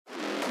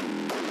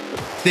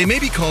They may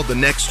be called the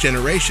next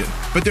generation,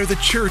 but they're the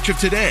church of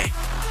today.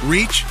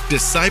 Reach,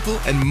 disciple,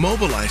 and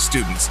mobilize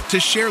students to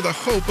share the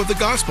hope of the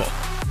gospel.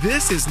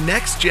 This is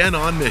Next Gen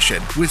on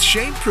Mission with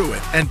Shane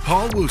Pruitt and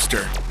Paul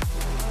Wooster.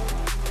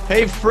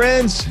 Hey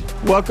friends,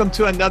 welcome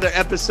to another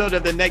episode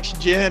of the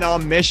Next Gen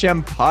on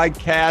Mission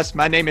podcast.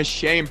 My name is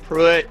Shane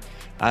Pruitt.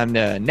 I'm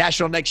the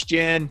National Next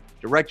Gen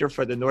Director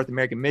for the North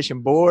American Mission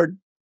Board.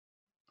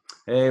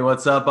 Hey,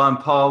 what's up? I'm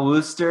Paul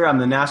Wooster. I'm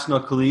the National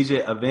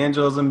Collegiate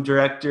Evangelism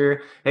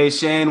Director. Hey,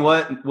 Shane,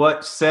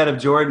 what set of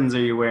Jordans are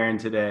you wearing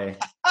today?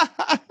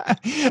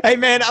 Hey,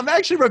 man, I'm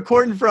actually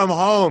recording from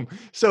home,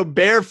 so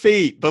bare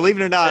feet. Believe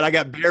it or not, I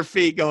got bare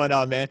feet going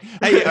on, man.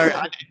 Hey,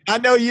 I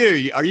know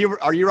you. Are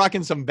you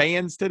rocking some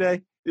Vans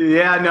today?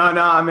 Yeah, no,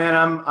 man.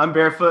 I'm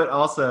barefoot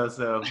also,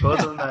 so both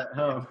of them at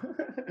home.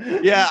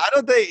 Yeah, I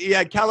don't think.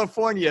 Yeah,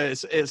 California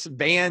is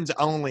Vans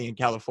only in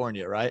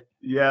California, right?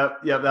 Yep.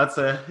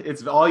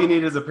 It's all you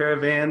need is a pair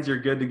of Vans. You're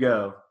good to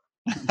go.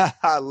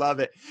 I love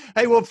it.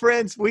 Hey, well,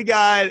 friends, we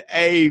got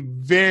a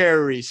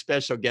very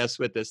special guest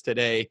with us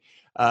today.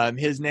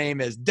 His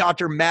name is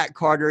Dr. Matt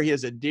Carter. He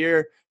is a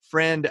dear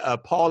friend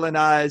of Paul and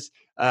I's.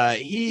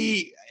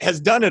 He has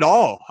done it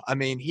all. I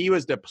mean, he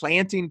was the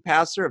planting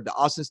pastor of the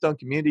Austin Stone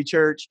Community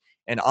Church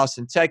in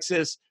Austin,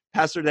 Texas,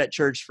 pastored that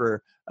church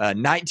for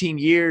 19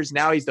 years.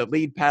 Now he's the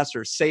lead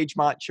pastor of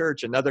Sagemont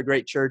Church, another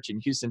great church in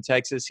Houston,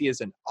 Texas. He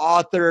is an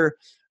author,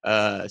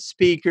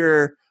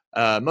 speaker,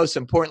 most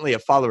importantly, a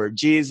follower of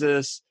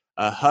Jesus,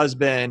 a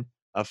husband,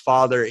 a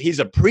father. He's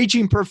a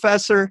preaching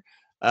professor.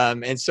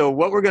 And so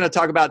what we're going to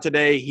talk about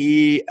today,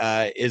 he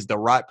is the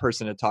right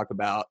person to talk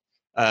about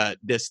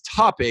this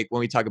topic when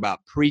we talk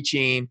about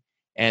preaching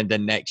and the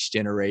next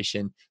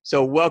generation.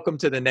 So welcome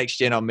to the Next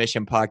Gen on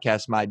Mission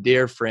podcast, my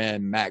dear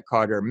friend, Matt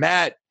Carter.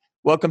 Matt,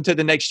 welcome to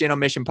the Next Gen on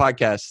Mission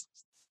podcast.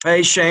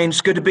 Hey, Shane.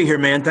 It's good to be here,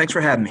 man. Thanks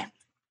for having me.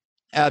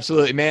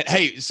 Absolutely, man.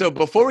 Hey, so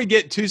before we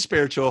get too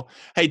spiritual,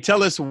 hey,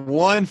 tell us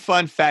one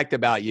fun fact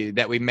about you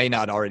that we may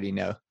not already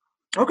know.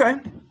 Okay.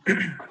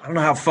 I don't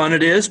know how fun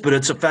it is, but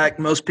it's a fact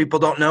most people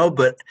don't know.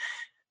 But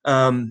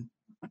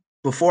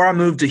before I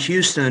moved to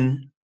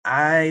Houston,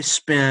 I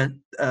spent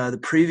the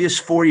previous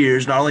 4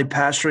 years not only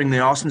pastoring the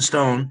Austin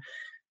Stone,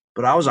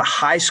 but I was a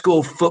high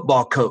school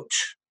football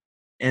coach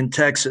in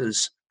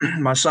Texas.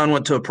 My son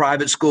went to a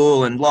private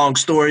school, and long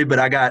story, but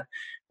I got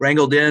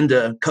wrangled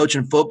into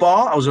coaching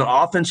football. I was an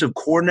offensive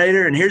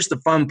coordinator, and here's the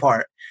fun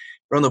part.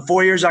 From the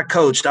 4 years I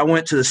coached, I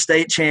went to the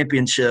state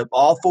championship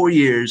all 4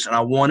 years, and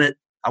I won it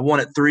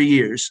 3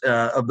 years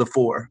of the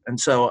 4. And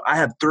so I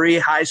have 3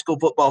 high school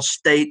football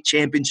state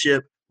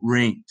championship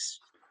rings.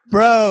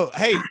 Bro,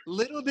 hey,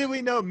 little did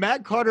we know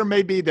Matt Carter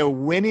may be the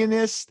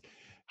winningest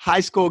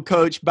high school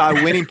coach by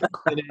winning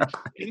percentage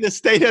in the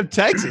state of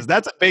Texas.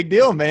 That's a big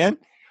deal, man.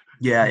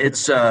 Yeah,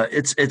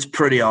 it's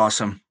pretty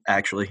awesome,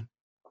 actually.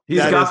 He's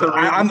got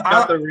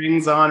the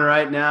rings on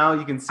right now.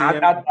 You can see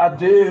him. I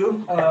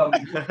do.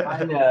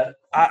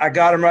 I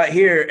got them right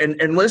here.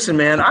 And listen,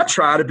 man, I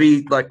try to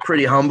be like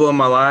pretty humble in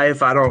my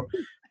life. I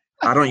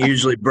don't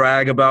usually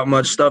brag about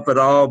much stuff at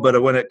all.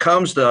 But when it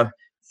comes to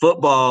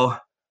football,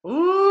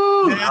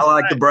 I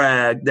like to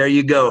brag. There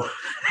you go.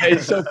 Hey,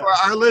 so for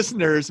our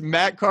listeners,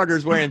 Matt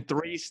Carter's wearing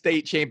 3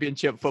 state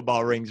championship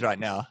football rings right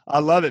now. I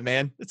love it,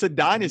 man. It's a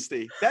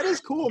dynasty. That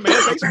is cool, man.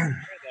 Thanks for sharing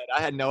that.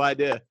 I had no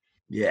idea.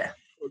 Yeah.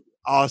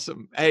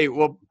 Awesome. Hey,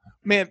 well,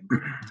 man,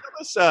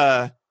 tell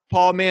us,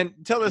 Paul, man,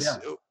 tell us,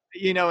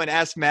 and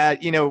ask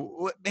Matt,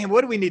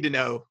 what do we need to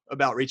know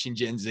about reaching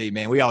Gen Z,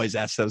 man? We always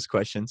ask those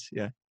questions.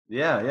 Yeah.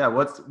 Yeah.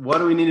 What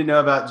do we need to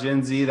know about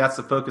Gen Z? That's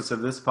the focus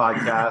of this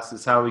podcast,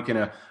 is how we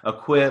can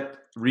equip,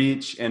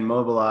 reach, and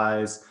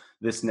mobilize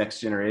this next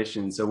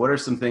generation. So what are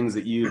some things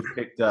that you've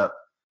picked up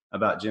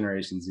about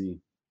Generation Z?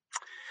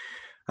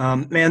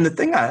 Man, the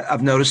thing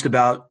I've noticed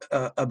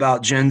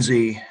about Gen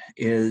Z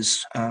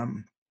is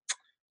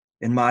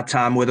in my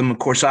time with them, of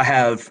course, I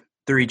have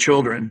 3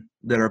 children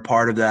that are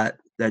part of that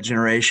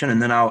generation.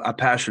 And then I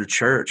pastored a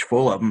church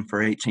full of them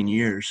for 18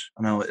 years.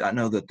 I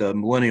know that the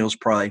millennials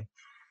probably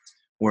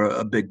were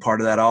a big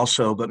part of that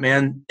also. But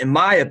man, in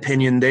my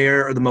opinion, they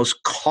are the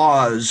most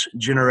cause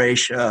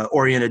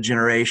oriented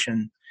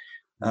generation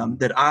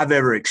that I've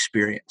ever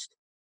experienced.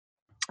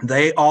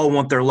 They all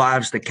want their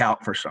lives to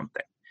count for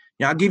something.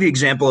 I'll give you an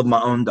example of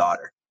my own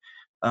daughter.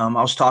 I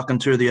was talking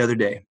to her the other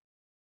day,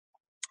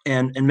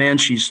 and man,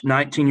 she's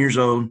 19 years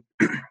old.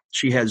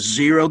 She has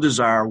zero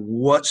desire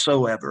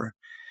whatsoever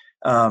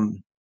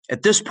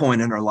at this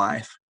point in her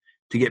life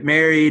to get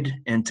married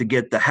and to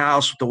get the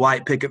house with the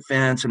white picket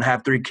fence and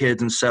have 3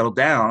 kids and settle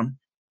down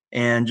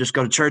and just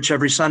go to church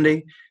every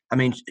Sunday. I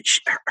mean,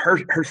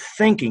 her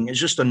thinking is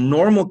just a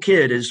normal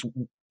kid is,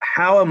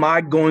 how am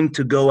I going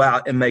to go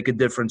out and make a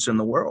difference in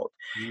the world?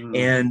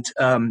 And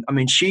I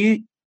mean,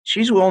 she's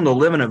willing to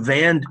live in a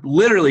van,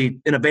 literally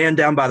in a van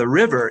down by the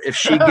river if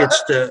she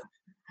gets to.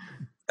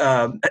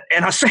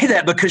 And I say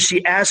that because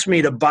she asked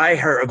me to buy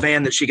her a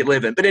van that she could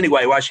live in. But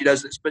anyway, why she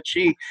does this, but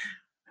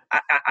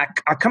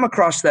I come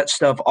across that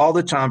stuff all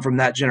the time from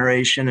that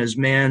generation as,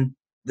 man,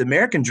 the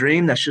American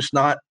dream, that's just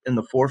not in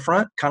the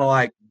forefront. Kind of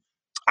like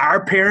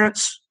our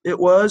parents it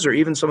was, or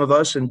even some of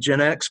us in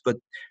Gen X, but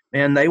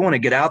man, they want to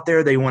get out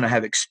there, they want to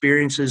have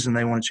experiences, and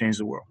they want to change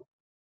the world.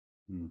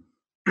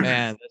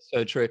 Man, that's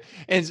so true.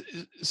 And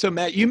so,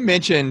 Matt, you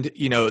mentioned,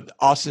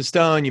 Austin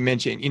Stone, you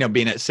mentioned,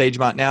 being at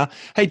Sagemont now.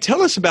 Hey,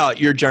 tell us about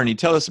your journey.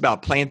 Tell us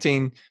about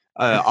planting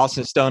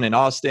Austin Stone in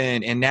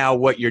Austin, and now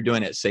what you're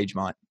doing at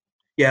Sagemont.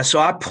 Yeah, so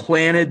I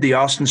planted the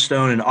Austin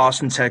Stone in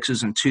Austin,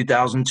 Texas in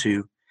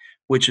 2002,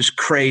 which is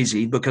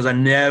crazy because I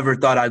never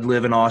thought I'd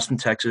live in Austin,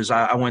 Texas.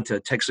 I went to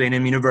Texas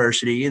A&M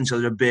University, and so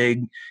there's a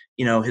big,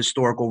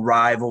 historical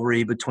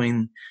rivalry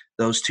between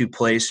those two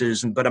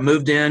places. But I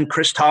moved in.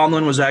 Chris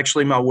Tomlin was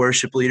actually my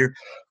worship leader.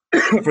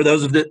 For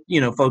those of the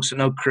folks that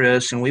know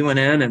Chris, and we went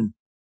in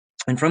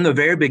and from the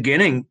very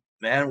beginning,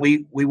 man,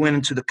 we went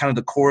into the kind of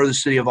the core of the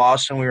city of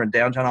Austin. We were in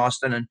downtown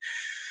Austin, and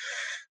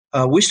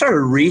we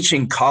started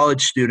reaching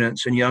college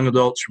students and young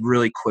adults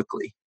really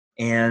quickly.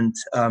 And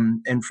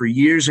for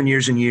years and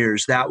years and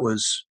years, that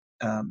was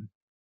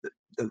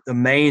the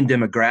main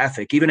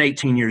demographic. Even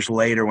 18 years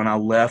later, when I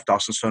left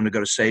Austin Stone to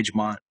go to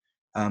Sagemont,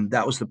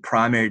 that was the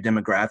primary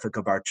demographic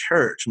of our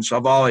church. And so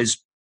I've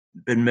always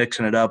been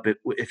mixing it up,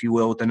 if you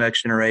will, with the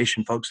next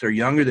generation, folks that are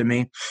younger than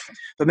me.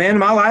 But man,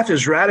 my life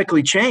has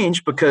radically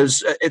changed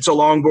because it's a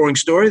long, boring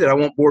story that I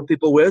won't bore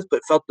people with,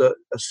 but felt a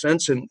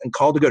sense and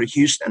called to go to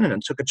Houston, and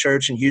then took a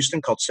church in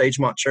Houston called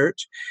Sagemont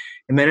Church.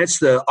 And man, it's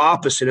the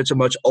opposite. It's a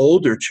much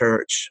older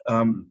church.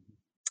 A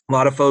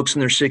lot of folks in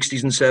their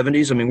 60s and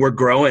 70s. I mean, we're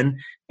growing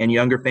and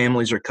younger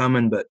families are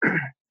coming,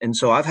 and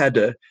so I've had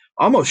to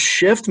almost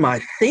shift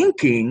my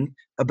thinking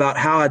about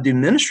how I do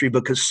ministry,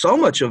 because so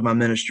much of my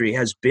ministry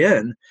has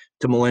been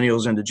to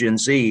millennials and to Gen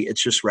Z.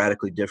 It's just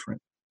radically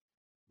different.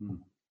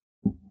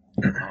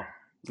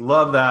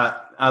 Love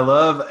that.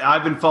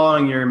 I've been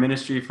following your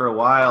ministry for a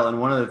while, and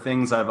one of the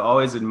things I've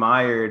always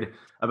admired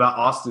about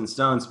Austin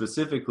Stone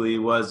specifically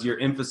was your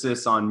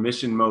emphasis on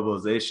mission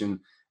mobilization.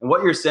 And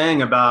what you're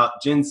saying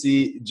about Gen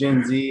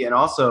Z, and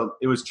also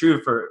it was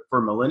true for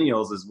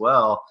millennials as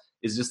well,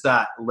 is just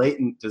that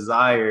latent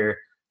desire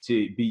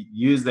to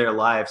use their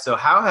life. So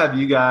how have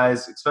you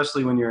guys,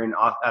 especially when you're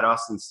at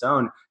Austin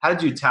Stone, how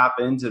did you tap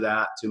into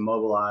that to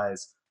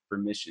mobilize for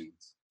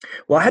missions?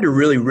 Well, I had to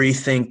really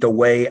rethink the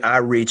way I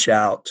reach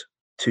out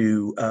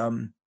to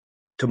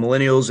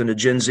millennials and to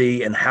Gen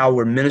Z, and how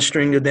we're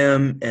ministering to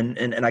them,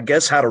 and I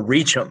guess how to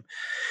reach them.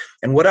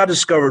 And what I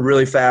discovered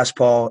really fast,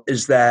 Paul,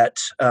 is that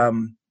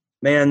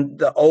man,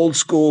 the old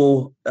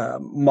school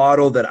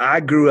model that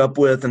I grew up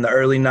with in the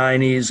early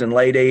 90s and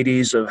late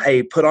 80s of,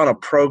 hey, put on a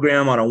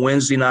program on a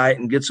Wednesday night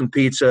and get some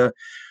pizza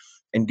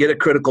and get a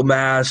critical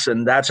mass,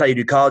 and that's how you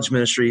do college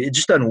ministry, it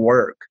just doesn't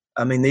work.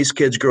 I mean, these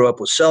kids grew up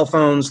with cell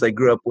phones. They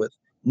grew up with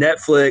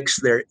Netflix.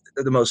 They're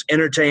the most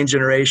entertained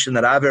generation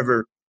that I've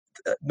ever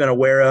been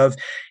aware of.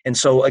 And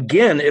so,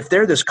 again, if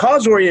they're this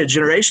cause-oriented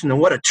generation, then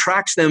what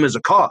attracts them is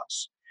a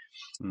cause.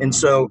 Mm-hmm. And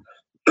so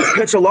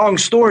it's a long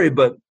story,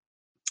 but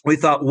we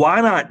thought,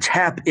 why not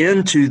tap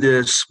into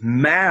this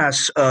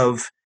mass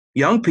of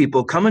young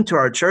people coming to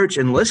our church,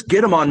 and let's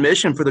get them on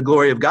mission for the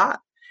glory of God.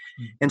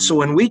 And so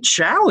when we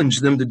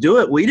challenged them to do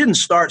it, we didn't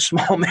start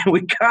small, man.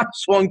 We kind of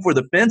swung for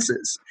the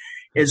fences.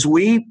 As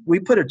we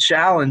put a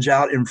challenge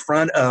out in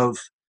front of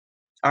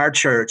our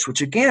church,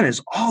 which again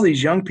is all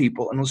these young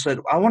people, and we said,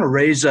 we want to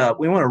raise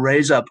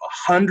up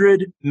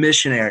 100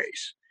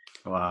 missionaries.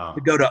 Wow.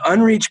 To go to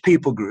unreached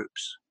people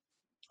groups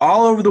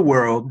all over the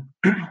world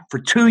for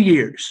 2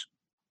 years.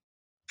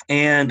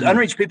 And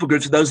unreached people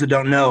groups, for those that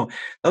don't know,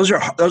 those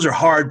are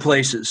hard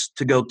places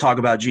to go talk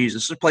about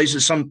Jesus. They're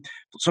places, some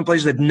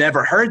places they've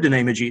never heard the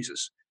name of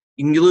Jesus.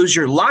 You can lose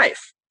your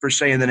life for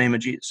saying the name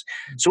of Jesus.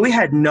 So we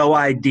had no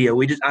idea.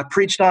 I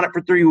preached on it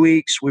for 3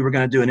 weeks. We were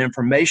going to do an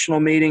informational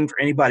meeting for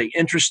anybody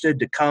interested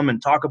to come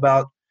and talk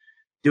about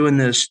doing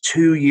this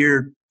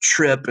 2-year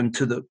trip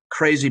into the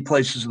crazy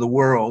places of the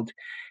world.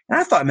 And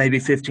I thought maybe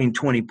 15,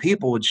 20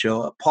 people would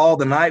show up. Paul,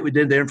 the night we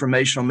did the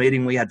informational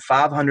meeting, we had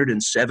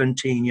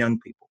 517 young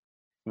people.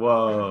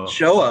 Whoa.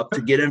 Show up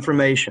to get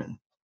information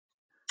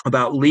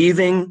about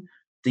leaving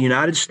the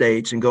United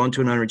States and going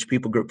to an unreached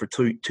people group for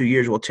 2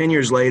 years. Well, 10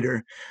 years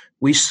later,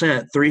 we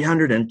sent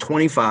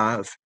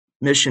 325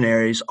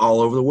 missionaries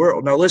all over the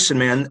world. Now, listen,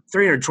 man,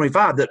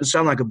 325, that doesn't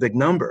sound like a big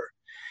number.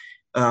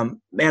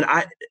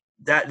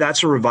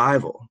 That's a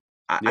revival.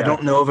 I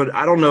don't know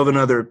of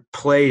another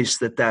place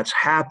that's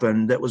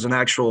happened that was an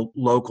actual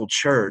local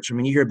church. I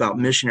mean, you hear about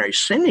missionary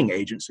sending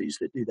agencies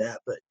that do that,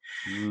 but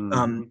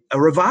a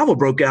revival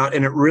broke out,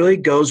 and it really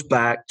goes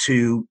back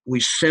to, we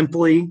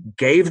simply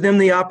gave them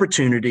the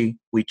opportunity,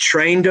 we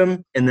trained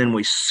them, and then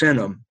we sent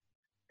them,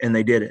 and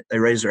they did it. They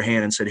raised their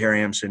hand and said, "Here I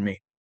am, send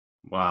me."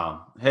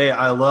 Wow. Hey,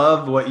 I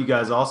love what you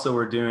guys also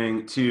were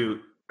doing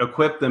to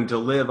equip them to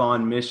live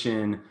on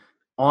mission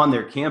on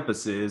their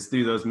campuses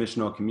through those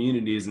missional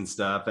communities and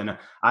stuff. And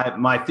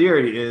my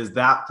theory is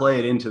that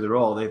played into the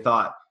role. They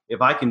thought,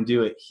 if I can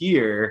do it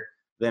here,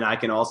 then I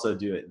can also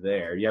do it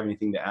there. Do you have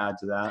anything to add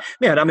to that?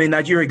 Yeah, I mean,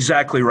 you're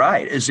exactly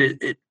right.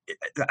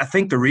 I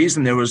think the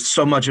reason there was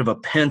so much of a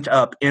pent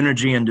up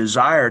energy and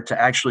desire to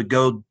actually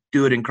go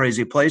do it in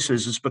crazy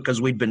places. It's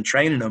because we'd been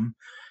training them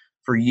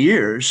for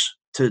years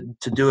to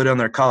do it on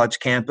their college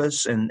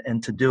campus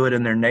and to do it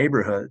in their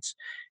neighborhoods.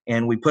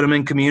 And we put them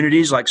in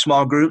communities like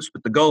small groups,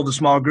 but the goal of the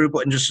small group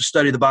wasn't just to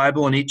study the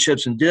Bible and eat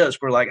chips and dips.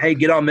 We're like, hey,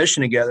 get on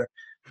mission together.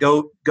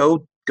 Go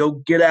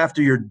get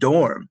after your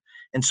dorm.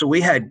 And so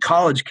we had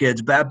college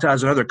kids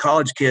baptizing other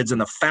college kids in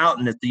the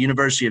fountain at the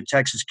University of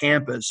Texas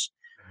campus.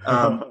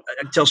 I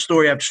tell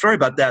story after story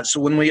about that. So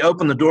when we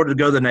opened the door to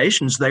go to the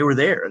nations, they were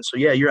there. And so,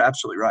 yeah, you're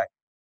absolutely right.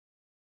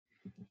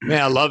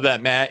 Man, I love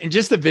that, Matt. And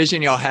just the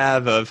vision y'all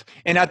have of,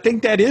 and I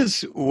think that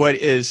is what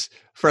is,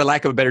 for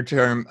lack of a better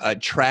term,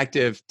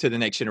 attractive to the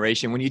next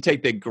generation. When you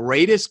take the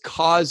greatest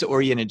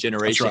cause-oriented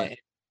generation, right, and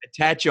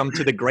attach them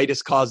to the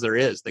greatest cause there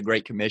is, the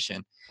Great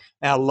Commission.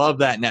 And I love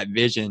that in that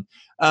vision.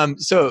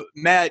 So,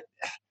 Matt,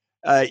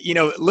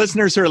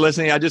 listeners who are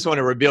listening, I just want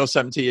to reveal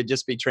something to you,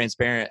 just be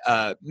transparent.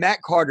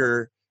 Matt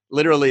Carter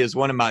literally is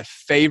one of my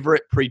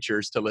favorite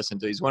preachers to listen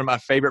to. He's one of my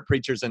favorite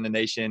preachers in the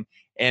nation.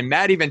 And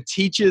Matt even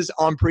teaches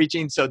on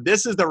preaching. So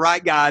this is the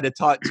right guy to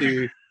talk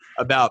to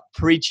about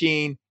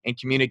preaching and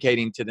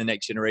communicating to the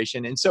next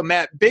generation. And so,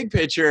 Matt, big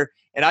picture,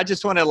 and I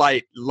just want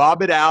to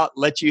lob it out,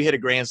 let you hit a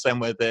grand slam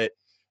with it.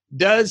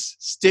 Does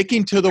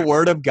sticking to the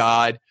Word of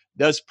God,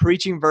 does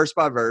preaching verse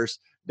by verse,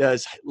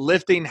 does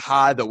lifting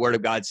high the Word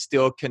of God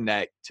still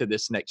connect to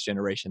this next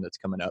generation that's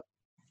coming up?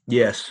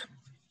 Yes.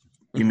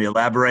 You may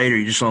elaborate, or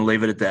you just want to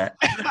leave it at that?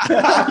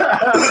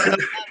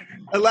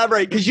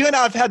 Elaborate, because you and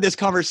I have had this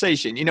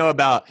conversation,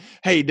 about,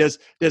 hey, does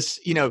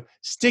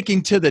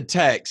sticking to the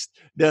text,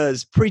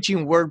 does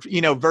preaching word,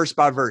 verse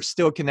by verse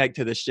still connect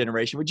to this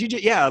generation? Would you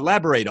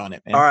elaborate on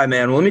it, man? All right,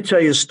 man. Well, let me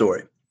tell you a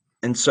story.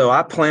 And so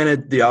I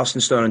planted the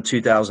Austin Stone in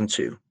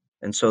 2002.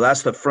 And so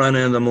that's the front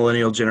end of the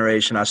millennial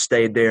generation. I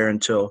stayed there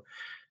until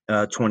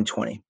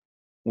 2020,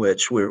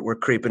 which we're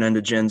creeping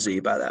into Gen Z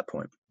by that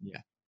point.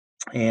 Yeah.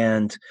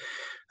 And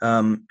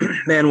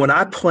man, when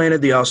I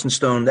planted the Austin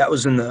Stone, that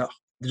was in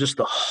just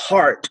the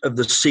heart of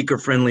the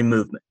seeker-friendly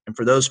movement. And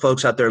for those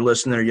folks out there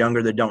listening that are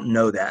younger that don't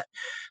know that,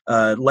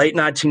 late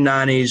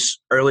 1990s,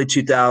 early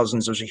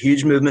 2000s, there's a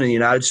huge movement in the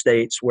United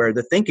States where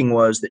the thinking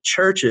was that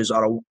churches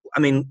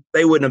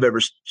they wouldn't have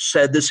ever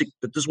said this,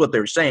 but this is what they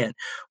were saying.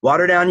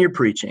 Water down your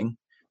preaching.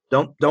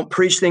 Don't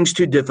preach things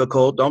too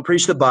difficult. Don't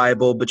preach the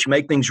Bible, but you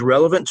make things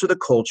relevant to the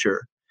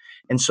culture.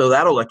 And so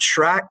that'll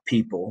attract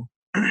people.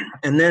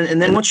 And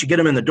then once you get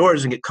them in the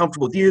doors and get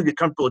comfortable with you, get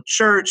comfortable with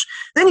church,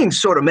 then you can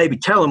sort of maybe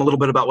tell them a little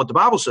bit about what the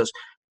Bible says.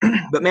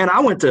 But man, I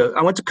went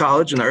to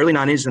college in the early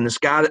 90s, and this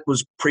guy that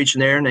was preaching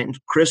there named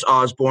Chris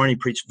Osborne, he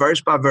preached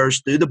verse by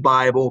verse through the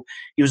Bible.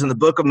 He was in the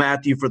book of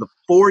Matthew for the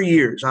 4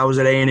 years I was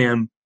at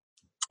A&M.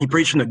 He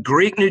preached from the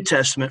Greek New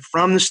Testament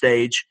from the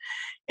stage.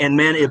 And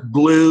man, it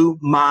blew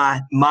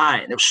my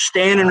mind. It was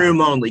standing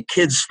room only,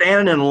 kids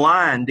standing in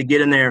line to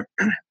get in there.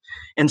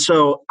 And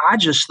so I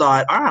just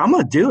thought, all right, I'm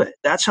going to do it.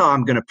 That's how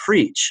I'm going to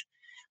preach.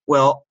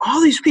 Well,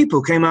 all these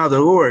people came out of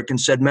the woodwork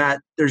and said, Matt,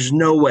 there's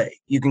no way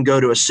you can go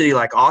to a city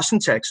like Austin,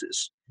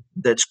 Texas,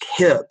 that's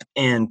hip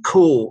and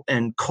cool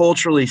and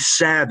culturally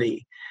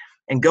savvy,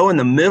 and go in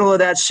the middle of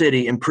that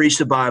city and preach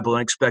the Bible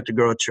and expect to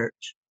grow a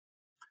church.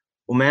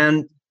 Well,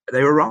 man,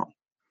 they were wrong.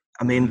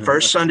 I mean,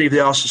 first Sunday of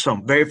the Austin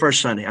Stone, very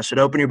first Sunday, I said,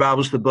 open your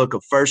Bibles to the book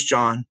of 1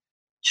 John,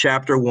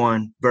 chapter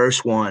 1,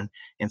 verse 1.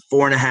 And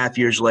 4.5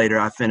 years later,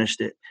 I finished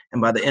it.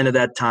 And by the end of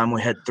that time,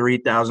 we had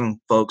 3,000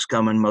 folks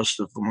coming. Most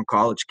of them were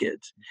college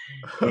kids.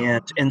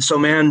 And so,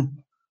 man,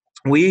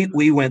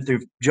 we went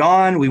through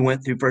John, we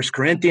went through 1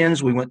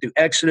 Corinthians, we went through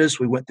Exodus,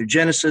 we went through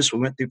Genesis, we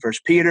went through 1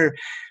 Peter,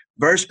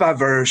 verse by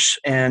verse.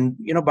 And,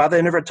 by the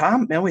end of our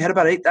time, man, we had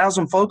about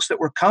 8,000 folks that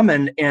were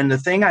coming. And the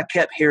thing I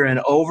kept hearing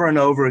over and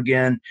over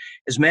again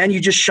is, man,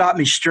 you just shot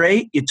me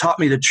straight. You taught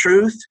me the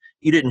truth.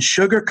 You didn't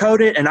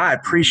sugarcoat it. And I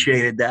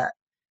appreciated that.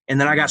 And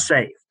then I got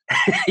saved.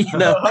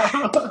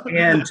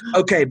 And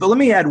okay, but let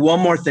me add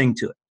one more thing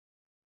to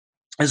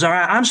it. All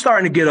right, I'm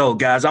starting to get old,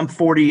 guys. I'm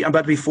 40, I'm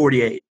about to be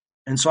 48.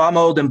 And so I'm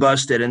old and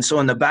busted. And so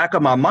in the back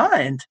of my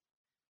mind,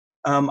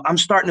 I'm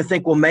starting to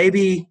think, well,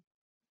 maybe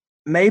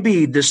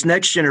this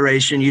next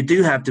generation, you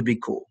do have to be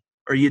cool,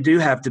 or you do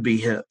have to be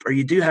hip, or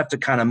you do have to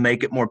kind of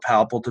make it more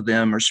palpable to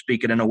them, or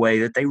speak it in a way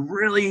that they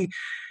really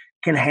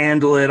can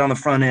handle it on the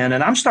front end.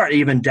 And I'm starting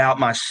to even doubt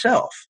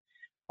myself.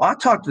 Well, I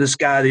talked to this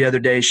guy the other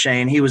day,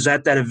 Shane. He was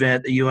at that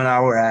event that you and I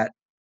were at.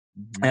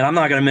 And I'm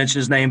not going to mention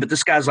his name, but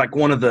this guy's like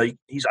I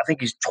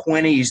think he's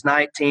 20, he's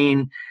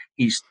 19.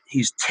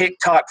 He's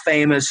TikTok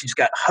famous. He's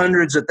got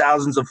hundreds of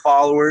thousands of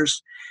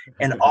followers.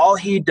 And all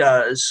he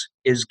does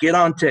is get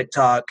on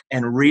TikTok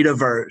and read a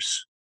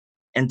verse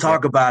and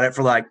talk about it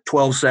for like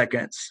 12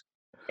 seconds.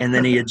 And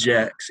then he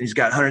ejects. He's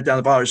got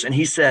 100,000 followers. And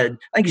he said,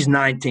 I think he's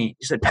 19.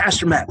 He said,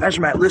 Pastor Matt,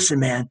 listen,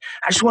 man,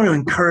 I just want to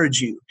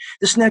encourage you.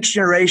 This next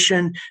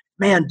generation,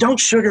 man, don't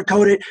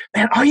sugarcoat it.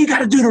 Man, all you got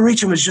to do to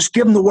reach them is just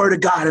give them the word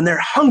of God, and they're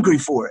hungry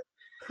for it.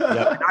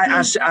 Yep.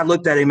 I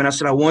looked at him and I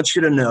said, I want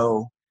you to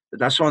know that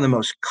that's one of the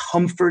most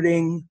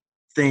comforting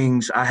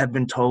things I have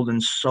been told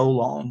in so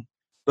long.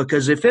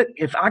 Because if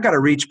I got to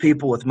reach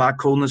people with my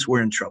coolness,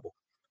 we're in trouble.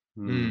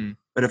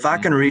 But if I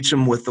can reach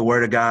them with the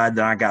word of God,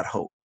 then I got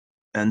hope.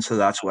 And so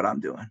that's what I'm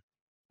doing.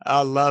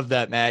 I love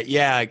that, Matt.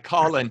 Yeah,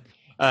 Colin.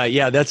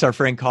 Yeah, that's our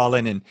friend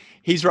Colin, and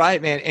he's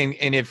right, man.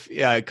 And if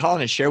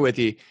Colin will share with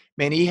you,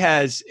 man,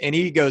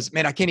 he goes,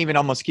 man, I can't even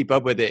almost keep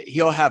up with it.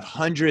 He'll have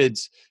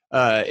hundreds,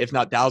 if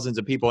not thousands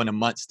of people in a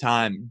month's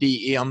time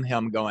DM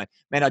him going,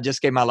 man, I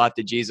just gave my life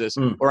to Jesus,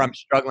 or I'm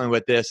struggling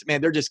with this.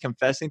 Man, they're just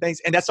confessing things.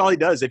 And that's all he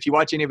does. If you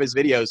watch any of his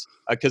videos,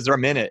 because they're a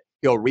minute,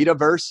 he'll read a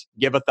verse,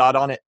 give a thought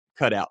on it,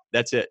 cut out.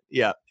 That's it.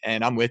 Yeah.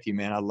 And I'm with you,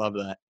 man. I love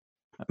that.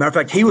 Matter of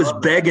fact, he was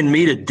begging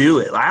me to do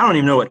it. I don't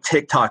even know what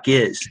TikTok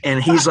is.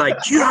 And he's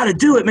like, you got to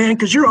do it, man,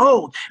 because you're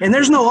old. And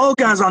there's no old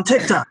guys on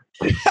TikTok.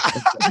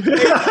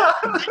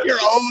 You're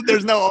old.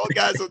 There's no old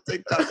guys on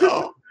TikTok.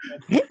 Oh.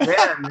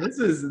 Man, this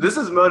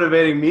is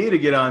motivating me to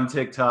get on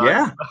TikTok.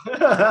 Yeah.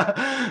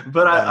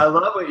 But I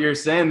love what you're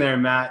saying there,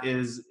 Matt,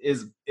 is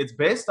it's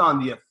based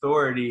on the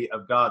authority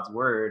of God's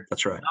word.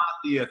 That's right. Not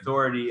the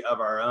authority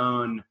of our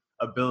own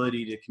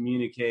ability to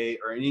communicate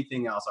or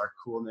anything else, our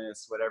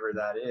coolness, whatever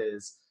that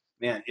is.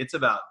 Man, it's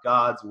about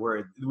God's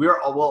word. We'll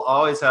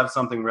always have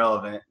something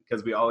relevant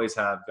because we always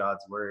have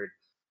God's word.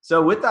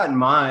 So with that in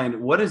mind,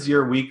 what does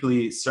your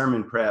weekly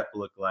sermon prep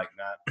look like,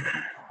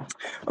 Matt?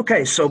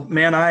 Okay, so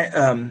man,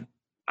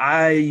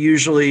 I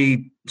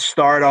usually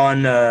start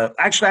on.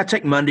 Actually, I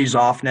take Mondays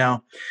off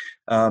now,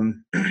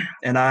 and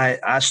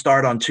I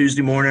start on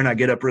Tuesday morning. I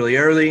get up really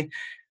early.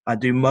 I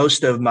do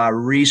most of my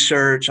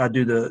research. I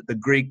do the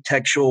Greek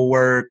textual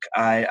work.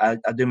 I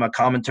do my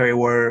commentary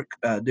work,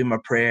 do my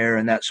prayer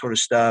and that sort of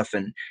stuff,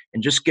 and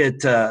just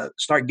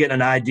start getting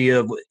an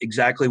idea of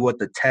exactly what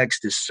the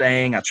text is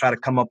saying. I try to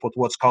come up with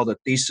what's called a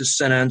thesis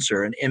sentence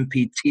or an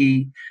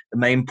MPT, the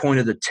main point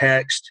of the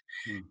text,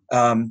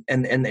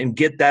 and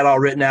get that all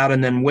written out.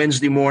 And then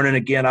Wednesday morning,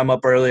 again, I'm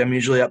up early. I'm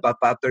usually up by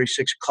 5:30,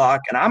 6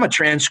 o'clock, and I'm a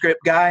transcript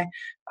guy.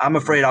 I'm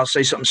afraid I'll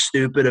say something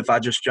stupid if I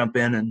just jump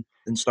in and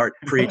start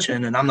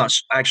preaching, and I'm not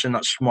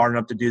smart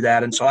enough to do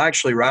that. And so I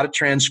actually write a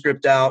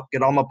transcript out,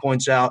 get all my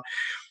points out.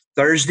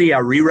 Thursday, I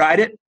rewrite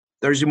it.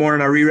 Thursday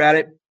morning, I rewrite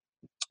it.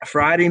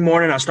 Friday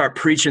morning, I start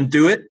preaching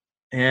through it.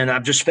 And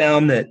I've just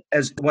found that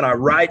when I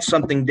write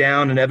something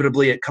down,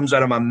 inevitably it comes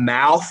out of my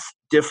mouth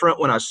different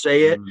when I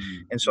say it.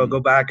 And so I'll go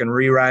back and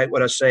rewrite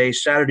what I say.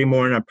 Saturday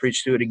morning, I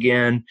preach through it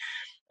again.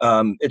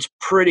 It's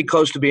pretty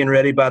close to being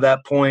ready by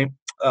that point.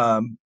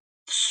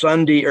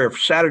 Sunday or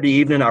Saturday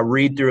evening, I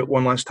read through it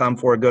one last time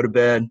before I go to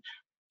bed.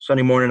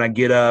 Sunday morning, I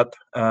get up,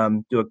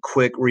 do a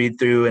quick read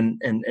through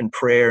and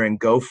prayer and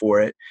go for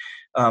it.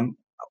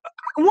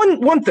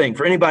 One thing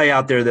for anybody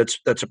out there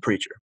that's a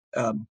preacher.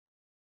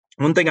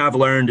 One thing I've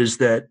learned is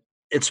that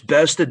it's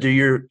best to do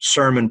your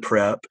sermon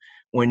prep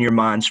when your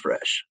mind's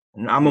fresh.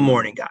 And I'm a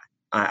morning guy.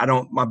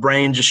 My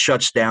brain just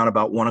shuts down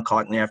about 1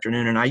 o'clock in the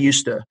afternoon. And I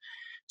used to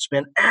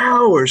spend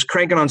hours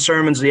cranking on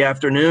sermons in the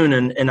afternoon,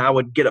 and I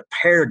would get a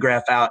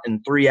paragraph out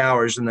in 3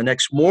 hours. And the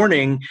next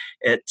morning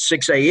at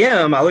 6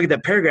 a.m., I look at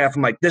that paragraph,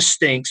 I'm like, this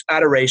stinks.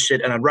 I'd erase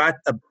it, and I'd write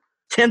a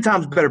 10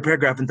 times better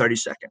paragraph in 30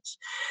 seconds.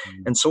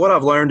 And so what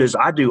I've learned is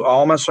I do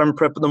all my sermon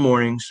prep in the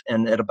mornings,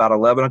 and at about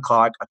 11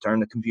 o'clock, I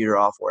turn the computer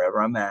off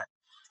wherever I'm at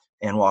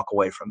and walk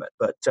away from it.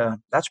 But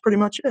that's pretty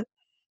much it.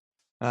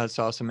 That's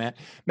awesome, Matt.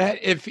 Matt,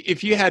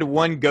 if you had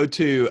one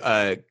go-to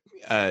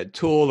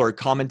tool or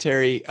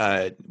commentary,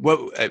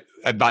 what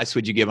advice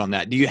would you give on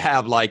that? Do you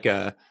have like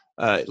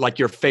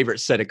your favorite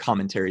set of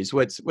commentaries?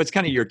 What's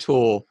kind of your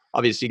tool?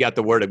 Obviously, you got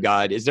the Word of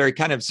God. Is there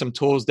kind of some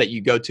tools that you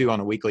go to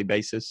on a weekly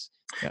basis?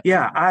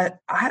 Yeah,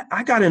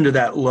 I got into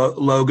that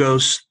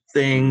Logos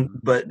thing,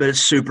 but it's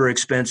super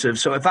expensive.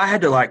 So if I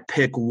had to like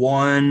pick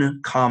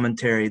one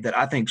commentary that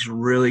I think is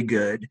really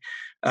good,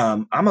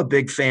 I'm a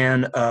big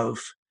fan of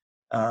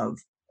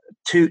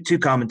two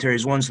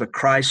commentaries. One's the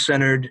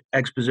Christ-centered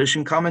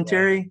exposition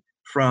commentary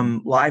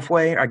from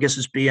Lifeway. I guess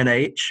it's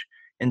B&H.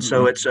 And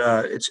so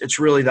it's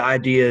really the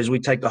idea is we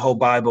take the whole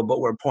Bible, but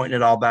we're pointing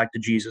it all back to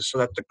Jesus. So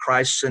that's the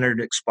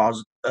Christ-centered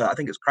I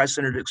think it's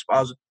Christ-centered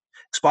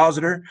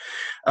expositor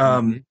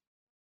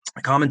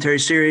commentary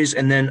series.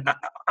 And then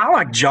I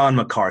like John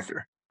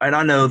MacArthur. And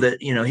I know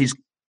that, he's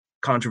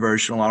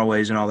controversial in a lot of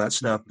ways and all that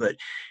stuff, but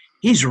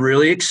he's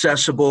really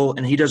accessible,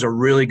 and he does a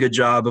really good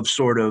job of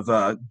sort of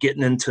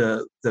getting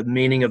into the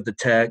meaning of the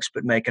text,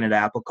 but making it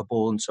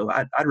applicable. And so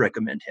I'd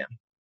recommend him.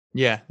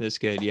 Yeah, that's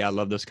good. Yeah, I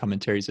love those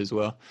commentaries as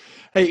well.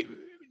 Hey,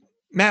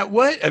 Matt,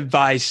 what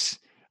advice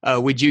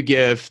would you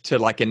give to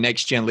like a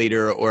next gen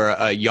leader or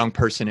a young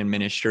person in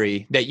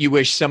ministry that you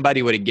wish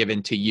somebody would have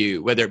given to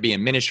you, whether it be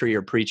in ministry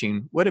or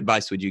preaching? What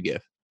advice would you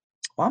give?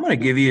 Well, I'm going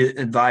to give you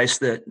advice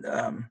that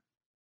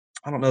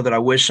I don't know that I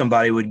wish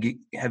somebody would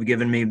have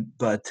given me,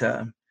 but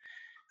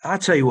I'll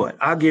tell you what,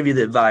 I'll give you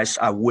the advice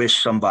I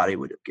wish somebody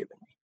would have given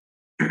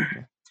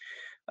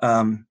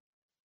me.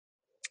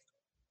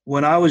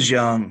 When I was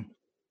young,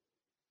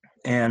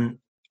 and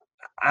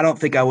I don't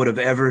think I would have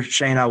ever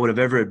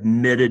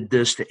admitted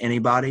this to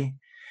anybody,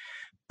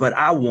 but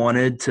I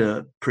wanted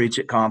to preach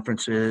at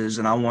conferences,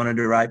 and I wanted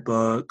to write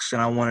books,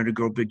 and I wanted to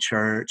grow a big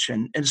church.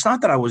 And it's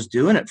not that I was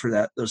doing it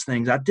for those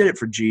things. I did it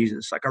for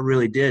Jesus. Like I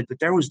really did. But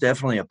there was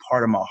definitely a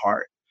part of my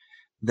heart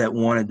that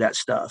wanted that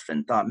stuff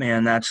and thought,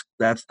 man, that's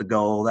the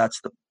goal.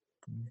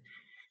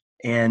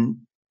 And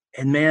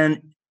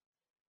man,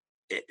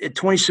 at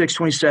 26,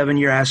 27,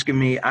 you're asking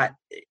me, I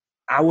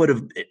would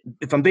have,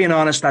 if I'm being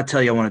honest, I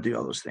tell you, I want to do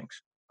all those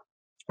things.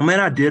 Well, man,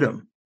 I did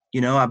them.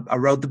 I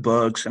wrote the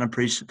books and I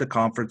preached at the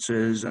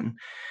conferences and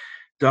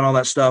done all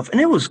that stuff. And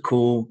it was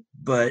cool.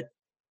 But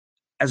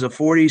as a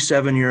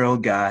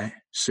 47-year-old guy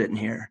sitting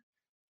here,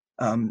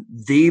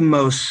 the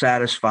most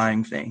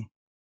satisfying thing,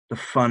 the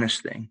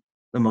funnest thing,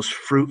 the most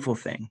fruitful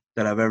thing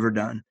that I've ever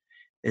done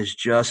is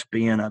just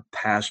being a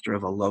pastor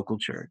of a local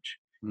church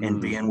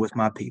and being with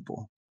my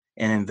people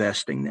and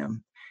investing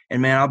them.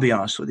 And man, I'll be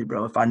honest with you,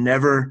 bro. If I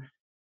never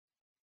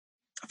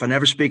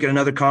speak at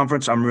another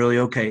conference, I'm really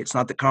okay. It's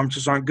not that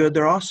conferences aren't good.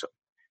 They're awesome.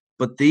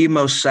 But the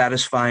most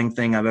satisfying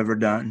thing I've ever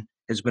done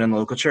has been in the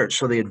local church.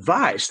 So the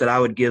advice that I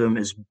would give them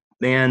is,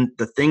 man,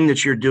 the thing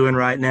that you're doing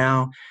right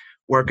now,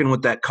 working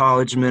with that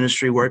college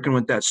ministry, working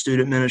with that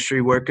student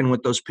ministry, working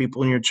with those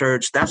people in your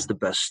church, that's the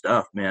best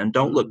stuff, man.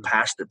 Don't look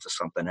past it to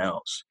something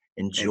else.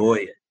 Enjoy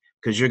it,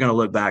 because you're going to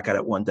look back at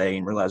it one day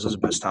and realize it was the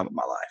best time of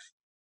my life.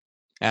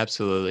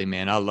 Absolutely,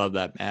 man. I love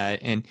that, Matt.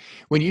 And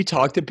when you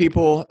talk to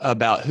people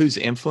about who's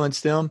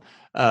influenced them,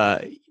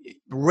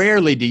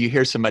 rarely do you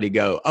hear somebody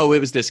go, oh, it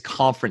was this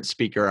conference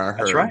speaker I heard.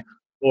 That's right.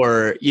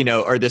 Or,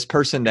 or this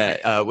person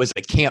that was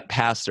a camp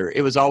pastor.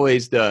 It was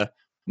always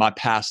my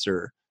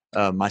pastor,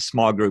 my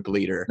small group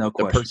leader,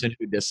 the person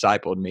who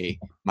discipled me,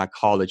 my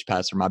college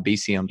pastor, my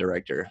BCM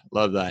director.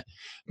 Love that.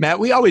 Matt,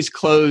 we always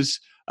close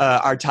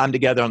our time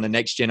together on the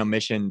Next Gen on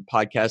Mission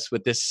podcast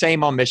with this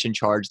same on mission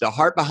charge. The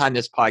heart behind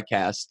this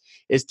podcast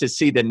is to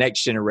see the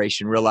next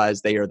generation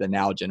realize they are the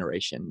now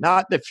generation,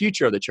 not the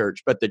future of the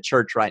church, but the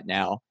church right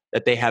now,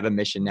 that they have a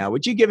mission now.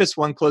 Would you give us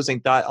one closing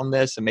thought on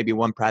this and maybe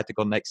one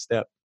practical next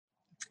step?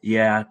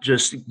 Yeah,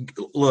 just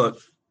look,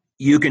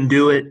 you can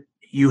do it.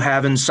 You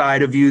have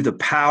inside of you the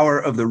power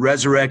of the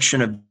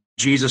resurrection of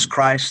Jesus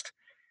Christ.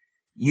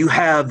 You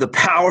have the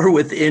power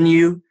within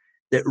you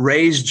that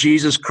raised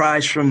Jesus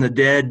Christ from the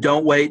dead.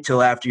 Don't wait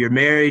till after you're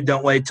married.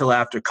 Don't wait till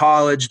after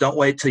college. Don't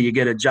wait till you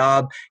get a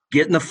job.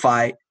 Get in the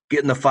fight.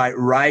 Get in the fight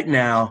right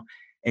now,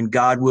 and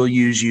God will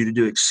use you to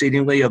do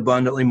exceedingly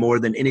abundantly more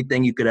than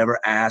anything you could ever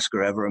ask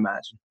or ever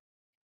imagine.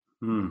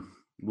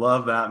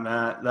 Love that,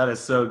 Matt. That is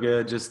so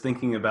good. Just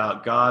thinking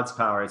about God's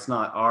power. It's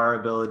not our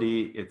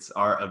ability, it's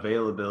our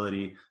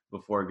availability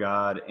before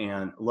God,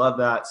 and love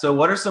that. So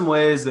what are some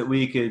ways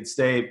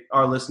that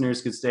our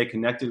listeners could stay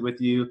connected with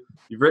you?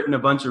 You've written a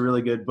bunch of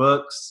really good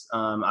books.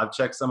 I've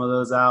checked some of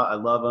those out. I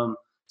love them.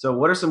 So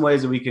what are some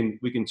ways that we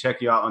can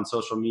check you out on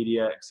social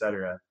media, et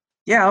cetera?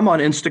 Yeah, I'm on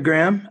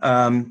Instagram,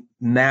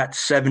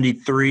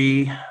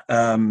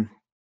 Matt73.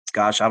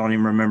 Gosh, I don't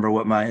even remember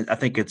I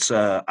think it's,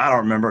 I don't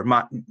remember,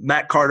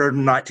 Matt Carter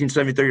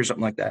 1973 or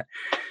something like that.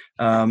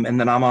 And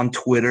then I'm on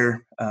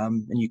Twitter,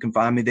 and you can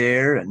find me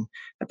there. And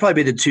that'd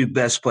probably be the two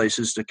best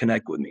places to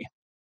connect with me.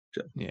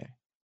 So. Yeah.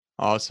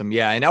 Awesome.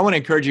 Yeah. And I want to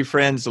encourage you,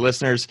 friends,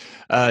 listeners,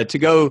 to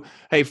go,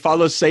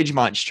 follow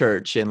Sagemont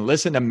Church and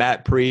listen to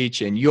Matt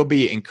preach, and you'll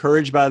be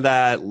encouraged by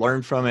that,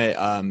 learn from it.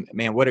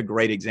 Man, what a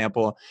great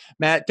example.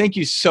 Matt, thank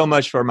you so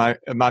much for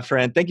my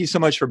friend. Thank you so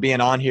much for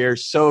being on here.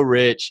 So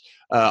rich.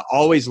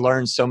 Always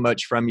learn so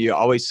much from you.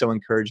 Always so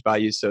encouraged by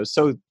you. So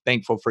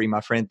thankful for you,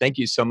 my friend. Thank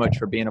you so much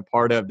for being a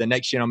part of the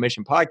Next Gen on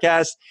Mission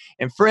podcast.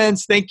 And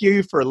friends, thank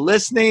you for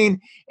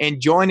listening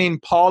and joining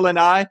Paul and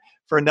I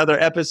for another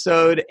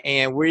episode,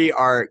 and we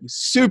are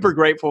super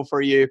grateful for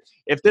you.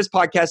 If this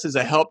podcast is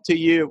a help to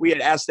you, we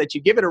had asked that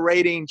you give it a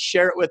rating,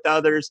 share it with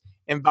others,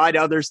 invite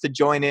others to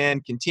join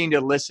in, continue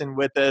to listen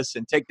with us,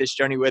 and take this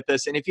journey with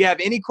us. And if you have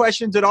any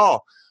questions at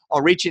all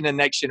on reaching the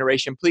next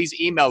generation, please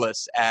email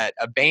us at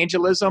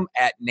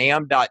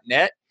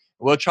evangelism@nam.net.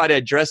 We'll try to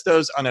address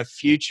those on a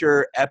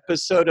future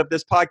episode of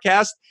this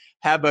podcast.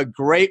 Have a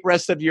great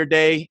rest of your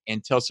day,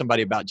 and tell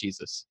somebody about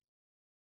Jesus.